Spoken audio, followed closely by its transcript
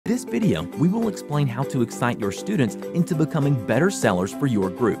this video, we will explain how to excite your students into becoming better sellers for your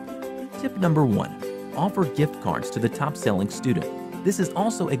group. Tip number 1. Offer gift cards to the top selling student. This is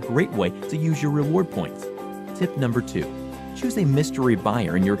also a great way to use your reward points. Tip number 2. Choose a mystery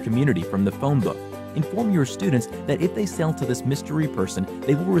buyer in your community from the phone book. Inform your students that if they sell to this mystery person,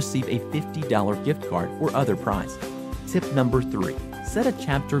 they will receive a $50 gift card or other prize. Tip number 3. Set a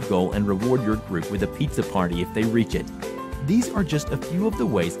chapter goal and reward your group with a pizza party if they reach it. These are just a few of the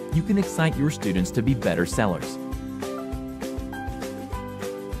ways you can excite your students to be better sellers.